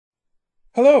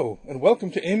Hello, and welcome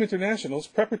to AIM International's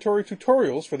preparatory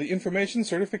tutorials for the Information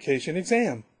Certification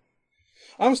Exam.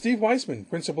 I'm Steve Weissman,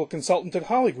 Principal Consultant at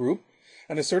Holly Group,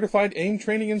 and a certified AIM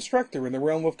training instructor in the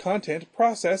realm of content,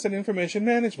 process, and information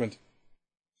management.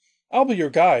 I'll be your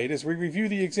guide as we review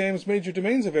the exam's major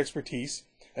domains of expertise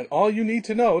and all you need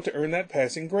to know to earn that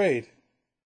passing grade.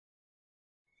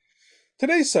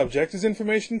 Today's subject is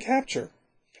information capture,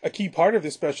 a key part of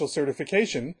this special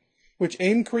certification, which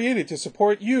AIM created to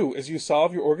support you as you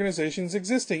solve your organization's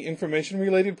existing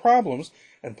information-related problems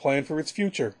and plan for its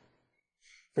future.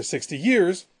 For 60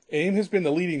 years, AIM has been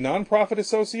the leading nonprofit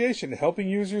association helping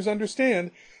users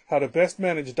understand how to best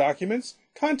manage documents,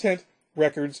 content,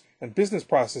 records, and business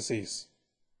processes.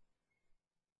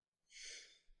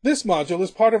 This module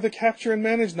is part of the Capture and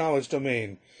Manage Knowledge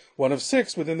domain, one of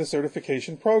 6 within the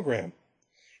certification program.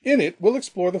 In it, we'll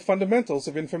explore the fundamentals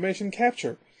of information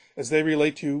capture as they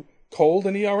relate to cold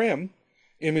and ERM,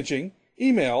 imaging,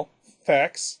 email,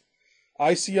 fax,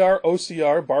 ICR,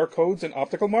 OCR, barcodes and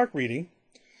optical mark reading,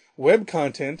 web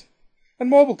content, and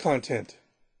mobile content.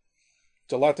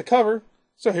 It's a lot to cover,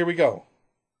 so here we go.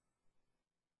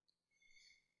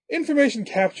 Information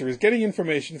capture is getting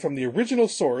information from the original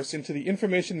source into the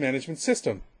information management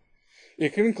system.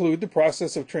 It can include the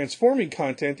process of transforming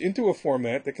content into a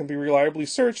format that can be reliably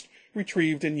searched,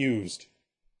 retrieved, and used.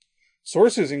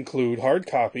 Sources include hard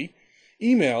copy,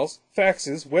 emails,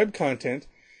 faxes, web content,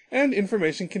 and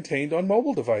information contained on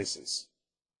mobile devices.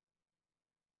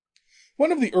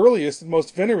 One of the earliest and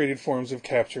most venerated forms of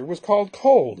capture was called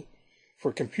COLD,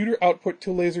 for Computer Output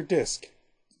to Laser Disk.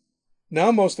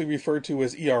 Now mostly referred to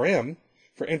as ERM,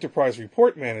 for Enterprise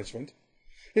Report Management,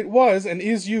 it was and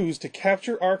is used to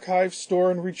capture, archive,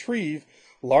 store, and retrieve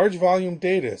large volume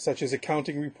data such as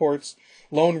accounting reports,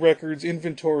 loan records,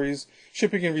 inventories,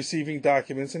 shipping and receiving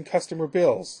documents, and customer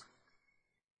bills.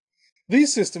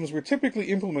 These systems were typically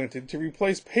implemented to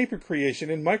replace paper creation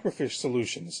in microfiche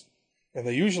solutions, and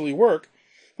they usually work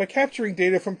by capturing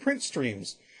data from print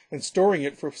streams and storing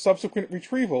it for subsequent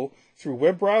retrieval through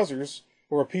web browsers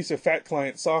or a piece of fat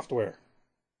client software.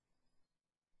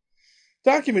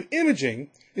 Document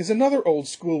imaging is another old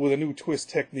school with a new twist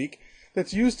technique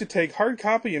that's used to take hard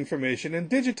copy information and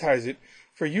digitize it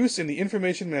for use in the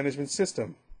information management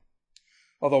system.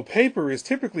 Although paper is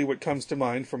typically what comes to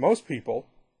mind for most people,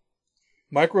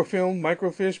 microfilm,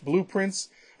 microfiche, blueprints,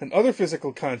 and other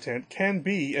physical content can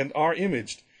be and are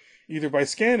imaged, either by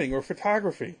scanning or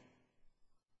photography.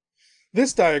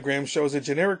 This diagram shows a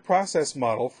generic process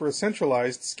model for a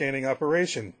centralized scanning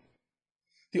operation.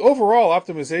 The overall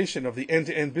optimization of the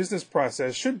end-to-end business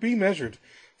process should be measured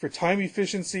for time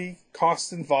efficiency,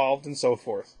 costs involved, and so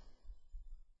forth.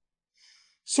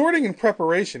 Sorting and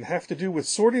preparation have to do with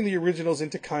sorting the originals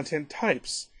into content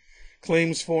types,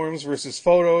 claims forms versus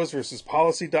photos versus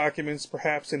policy documents,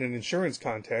 perhaps in an insurance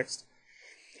context,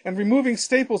 and removing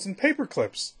staples and paper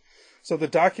clips so the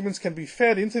documents can be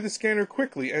fed into the scanner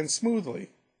quickly and smoothly.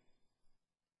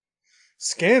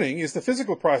 Scanning is the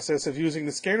physical process of using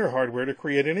the scanner hardware to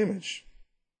create an image.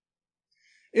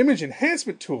 Image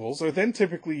enhancement tools are then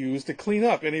typically used to clean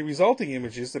up any resulting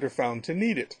images that are found to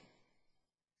need it.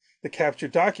 The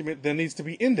captured document then needs to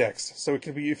be indexed so it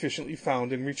can be efficiently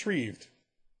found and retrieved.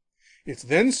 It's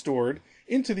then stored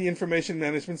into the information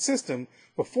management system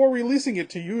before releasing it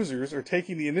to users or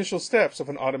taking the initial steps of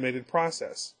an automated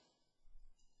process.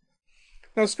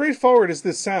 Now, straightforward as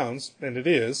this sounds, and it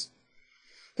is,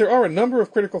 there are a number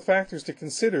of critical factors to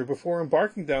consider before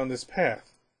embarking down this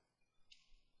path.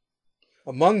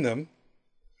 Among them,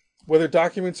 whether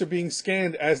documents are being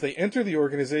scanned as they enter the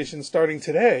organization starting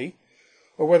today,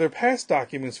 or whether past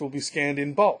documents will be scanned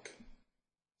in bulk.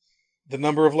 The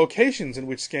number of locations in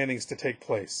which scanning is to take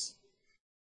place.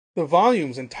 The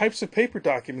volumes and types of paper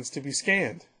documents to be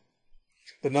scanned.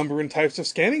 The number and types of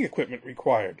scanning equipment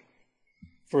required.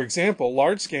 For example,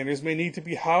 large scanners may need to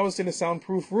be housed in a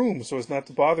soundproof room so as not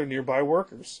to bother nearby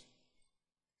workers.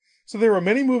 So there are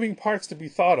many moving parts to be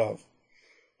thought of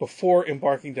before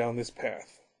embarking down this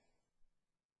path.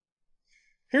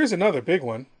 Here's another big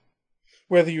one.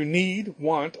 Whether you need,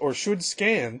 want, or should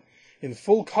scan in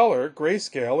full color,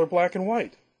 grayscale, or black and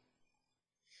white.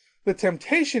 The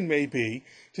temptation may be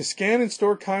to scan and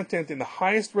store content in the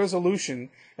highest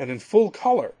resolution and in full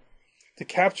color, to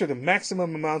capture the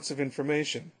maximum amounts of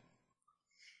information.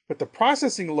 But the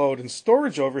processing load and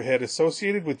storage overhead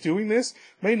associated with doing this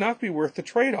may not be worth the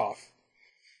trade-off,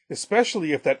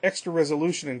 especially if that extra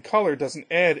resolution and color doesn't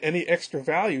add any extra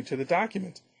value to the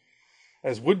document,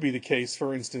 as would be the case,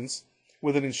 for instance,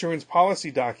 with an insurance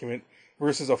policy document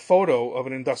versus a photo of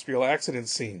an industrial accident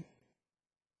scene.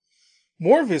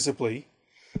 More visibly,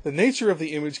 the nature of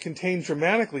the image can change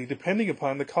dramatically depending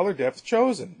upon the color depth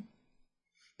chosen.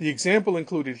 The example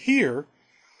included here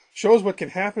shows what can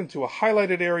happen to a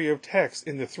highlighted area of text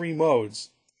in the three modes,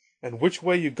 and which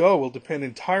way you go will depend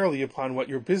entirely upon what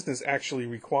your business actually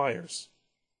requires.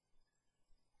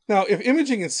 Now, if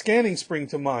imaging and scanning spring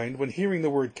to mind when hearing the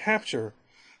word capture,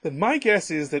 then my guess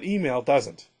is that email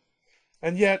doesn't.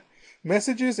 And yet,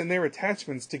 messages and their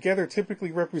attachments together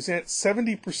typically represent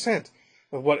 70%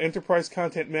 of what enterprise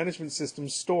content management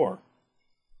systems store.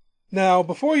 Now,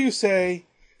 before you say,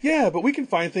 yeah, but we can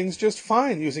find things just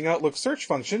fine using Outlook's search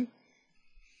function,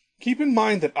 keep in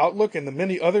mind that Outlook and the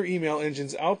many other email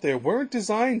engines out there weren't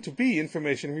designed to be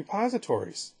information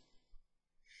repositories.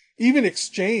 Even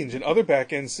Exchange and other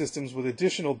back-end systems with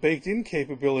additional baked-in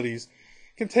capabilities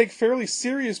can take fairly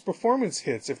serious performance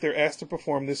hits if they're asked to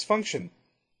perform this function.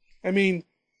 I mean,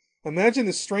 imagine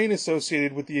the strain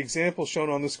associated with the example shown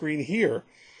on the screen here,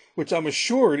 which I'm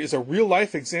assured is a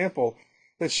real-life example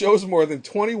that shows more than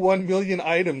 21 million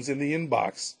items in the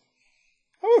inbox.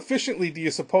 How efficiently do you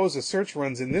suppose a search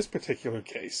runs in this particular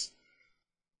case?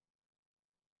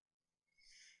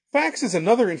 Fax is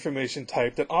another information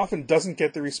type that often doesn't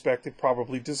get the respect it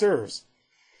probably deserves.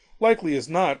 Likely as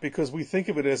not because we think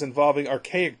of it as involving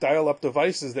archaic dial-up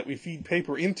devices that we feed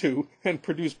paper into and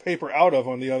produce paper out of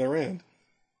on the other end.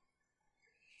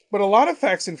 But a lot of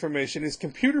fax information is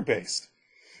computer-based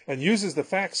and uses the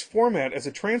fax format as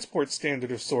a transport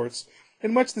standard of sorts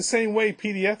in much the same way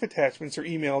PDF attachments are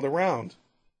emailed around.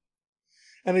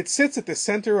 And it sits at the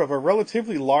center of a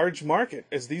relatively large market,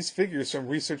 as these figures from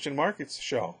Research and Markets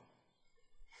show.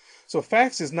 So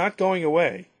fax is not going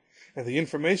away, and the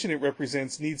information it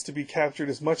represents needs to be captured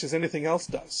as much as anything else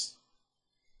does.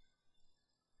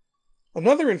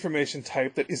 Another information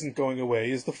type that isn't going away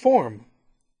is the form.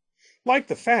 Like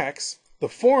the fax, the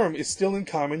form is still in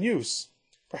common use,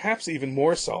 perhaps even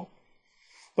more so,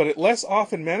 but it less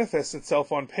often manifests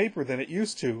itself on paper than it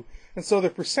used to, and so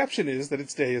the perception is that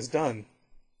its day is done.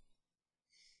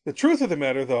 The truth of the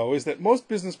matter, though, is that most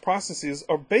business processes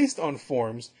are based on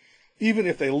forms, even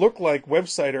if they look like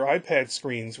website or iPad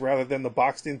screens rather than the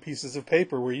boxed-in pieces of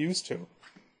paper we're used to.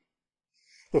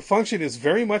 The function is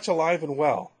very much alive and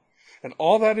well, and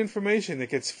all that information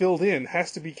that gets filled in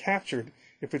has to be captured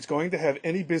if it's going to have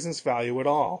any business value at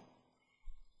all.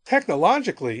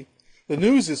 Technologically, the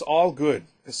news is all good.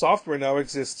 The software now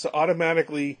exists to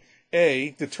automatically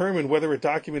A, determine whether a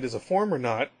document is a form or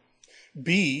not,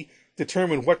 B,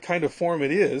 determine what kind of form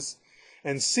it is,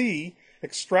 and C,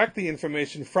 extract the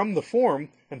information from the form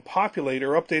and populate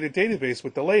or update a database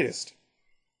with the latest.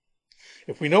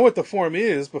 If we know what the form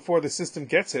is before the system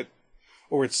gets it,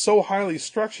 or it's so highly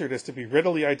structured as to be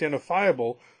readily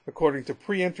identifiable according to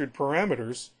pre-entered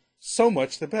parameters, so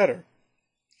much the better.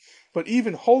 But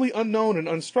even wholly unknown and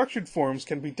unstructured forms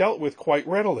can be dealt with quite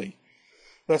readily,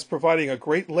 thus providing a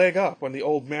great leg up on the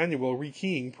old manual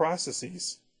rekeying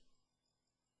processes.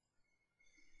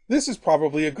 This is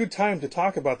probably a good time to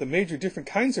talk about the major different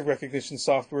kinds of recognition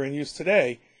software in use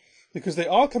today, because they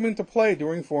all come into play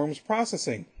during forms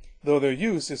processing, though their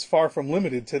use is far from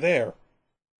limited to there.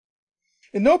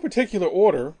 In no particular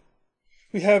order,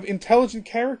 we have Intelligent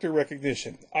Character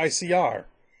Recognition, ICR,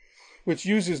 which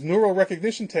uses neural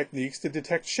recognition techniques to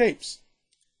detect shapes.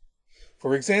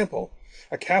 For example,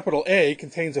 a capital A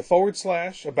contains a forward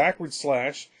slash, a backward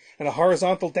slash, and a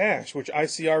horizontal dash, which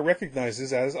ICR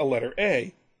recognizes as a letter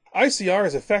A. ICR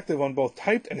is effective on both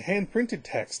typed and hand-printed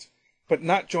text, but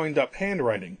not joined-up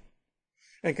handwriting,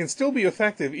 and can still be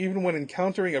effective even when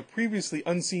encountering a previously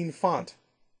unseen font.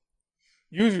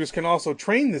 Users can also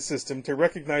train the system to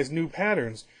recognize new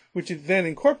patterns, which it then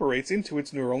incorporates into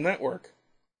its neural network.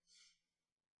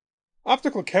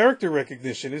 Optical character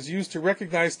recognition is used to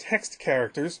recognize text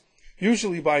characters,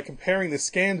 usually by comparing the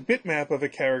scanned bitmap of a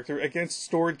character against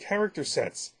stored character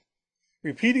sets,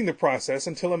 repeating the process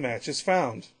until a match is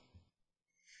found.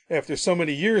 After so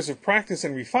many years of practice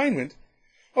and refinement,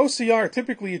 OCR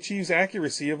typically achieves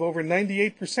accuracy of over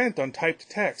 98% on typed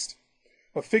text,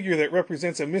 a figure that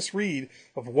represents a misread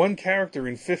of 1 character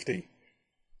in 50.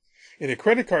 In a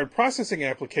credit card processing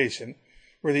application,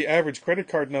 where the average credit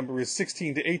card number is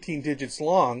 16 to 18 digits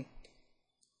long,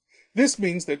 this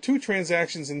means that 2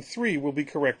 transactions in 3 will be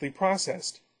correctly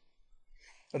processed.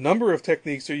 A number of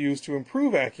techniques are used to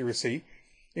improve accuracy,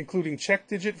 including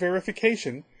check-digit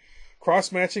verification,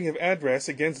 cross-matching of address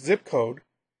against zip code,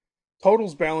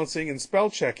 totals balancing and spell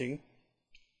checking,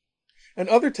 and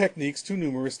other techniques too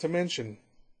numerous to mention.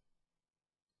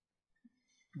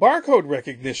 Barcode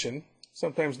recognition,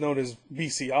 sometimes known as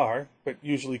BCR, but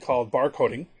usually called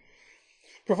barcoding,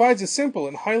 provides a simple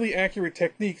and highly accurate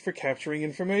technique for capturing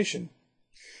information.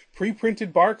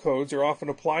 Pre-printed barcodes are often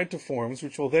applied to forms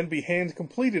which will then be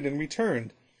hand-completed and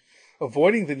returned,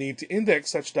 avoiding the need to index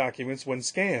such documents when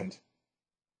scanned.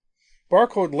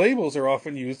 Barcode labels are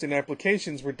often used in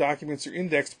applications where documents are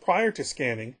indexed prior to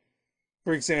scanning,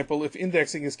 for example, if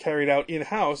indexing is carried out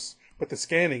in-house but the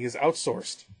scanning is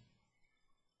outsourced.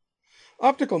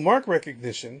 Optical mark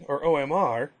recognition, or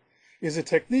OMR, is a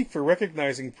technique for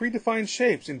recognizing predefined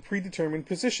shapes in predetermined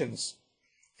positions.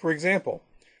 For example,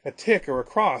 a tick or a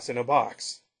cross in a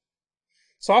box.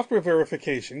 Software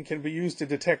verification can be used to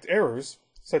detect errors,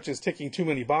 such as ticking too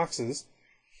many boxes,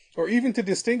 or even to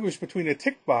distinguish between a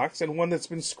ticked box and one that's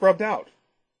been scrubbed out.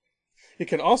 It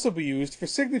can also be used for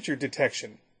signature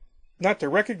detection, not to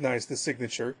recognize the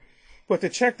signature, but to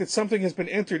check that something has been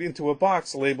entered into a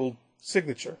box labeled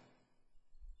signature.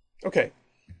 Okay,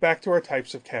 back to our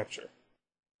types of capture.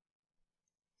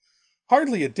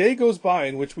 Hardly a day goes by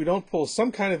in which we don't pull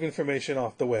some kind of information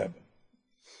off the web.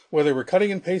 Whether we're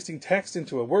cutting and pasting text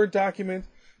into a Word document,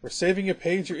 or saving a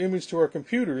page or image to our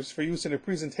computers for use in a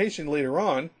presentation later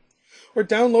on, or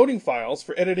downloading files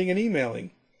for editing and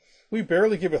emailing, we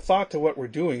barely give a thought to what we're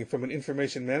doing from an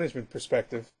information management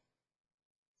perspective.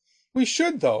 We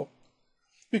should, though,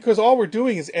 because all we're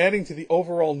doing is adding to the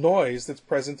overall noise that's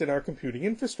present in our computing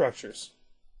infrastructures.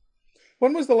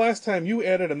 When was the last time you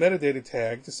added a metadata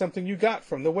tag to something you got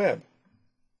from the web?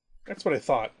 That's what I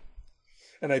thought.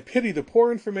 And I pity the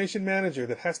poor information manager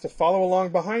that has to follow along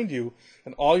behind you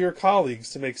and all your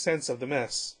colleagues to make sense of the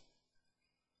mess.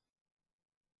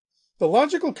 The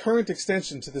logical current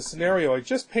extension to the scenario I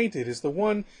just painted is the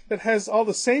one that has all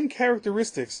the same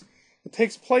characteristics that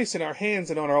takes place in our hands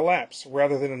and on our laps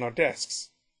rather than in our desks.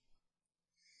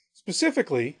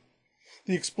 Specifically,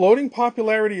 the exploding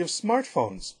popularity of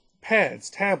smartphones, pads,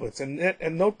 tablets, and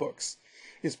notebooks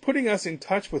is putting us in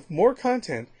touch with more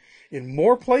content in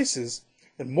more places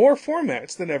and more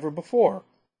formats than ever before.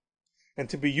 And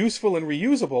to be useful and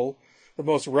reusable, the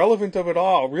most relevant of it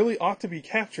all really ought to be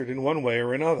captured in one way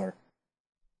or another.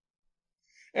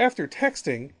 After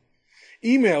texting,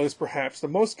 email is perhaps the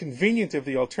most convenient of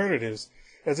the alternatives,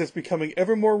 as it's becoming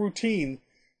ever more routine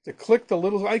to click the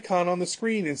little icon on the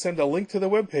screen and send a link to the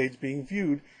web page being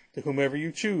viewed to whomever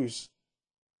you choose.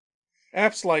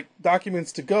 Apps like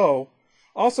Documents to Go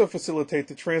also facilitate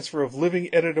the transfer of living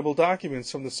editable documents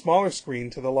from the smaller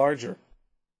screen to the larger.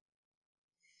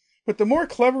 But the more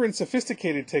clever and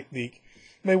sophisticated technique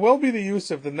may well be the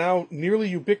use of the now nearly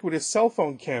ubiquitous cell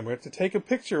phone camera to take a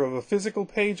picture of a physical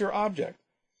page or object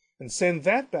and send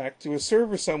that back to a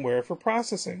server somewhere for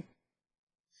processing.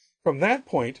 From that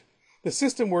point, the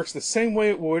system works the same way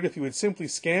it would if you had simply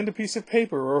scanned a piece of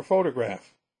paper or a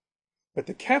photograph. But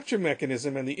the capture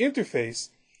mechanism and the interface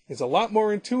is a lot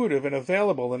more intuitive and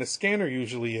available than a scanner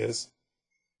usually is,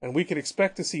 and we can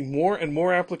expect to see more and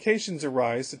more applications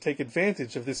arise to take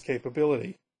advantage of this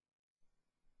capability.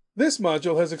 This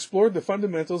module has explored the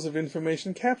fundamentals of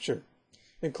information capture,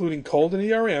 including cold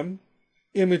and ERM,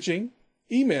 imaging,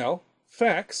 email,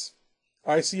 fax,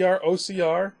 ICR,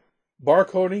 OCR,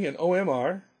 barcoding and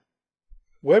OMR,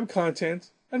 web content,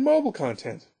 and mobile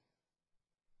content.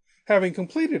 Having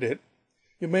completed it,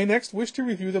 you may next wish to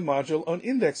review the module on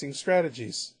indexing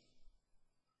strategies.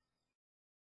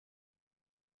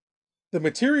 The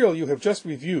material you have just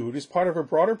reviewed is part of a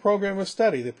broader program of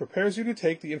study that prepares you to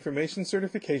take the Information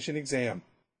Certification exam.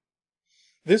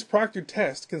 This proctored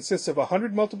test consists of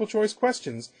 100 multiple-choice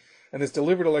questions and is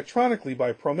delivered electronically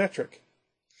by Prometric.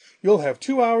 You'll have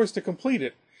 2 hours to complete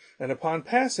it, and upon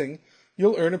passing,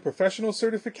 you'll earn a professional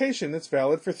certification that's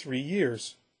valid for 3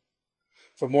 years.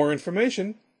 For more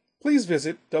information, please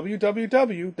visit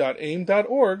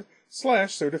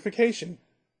www.aim.org/certification.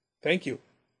 Thank you.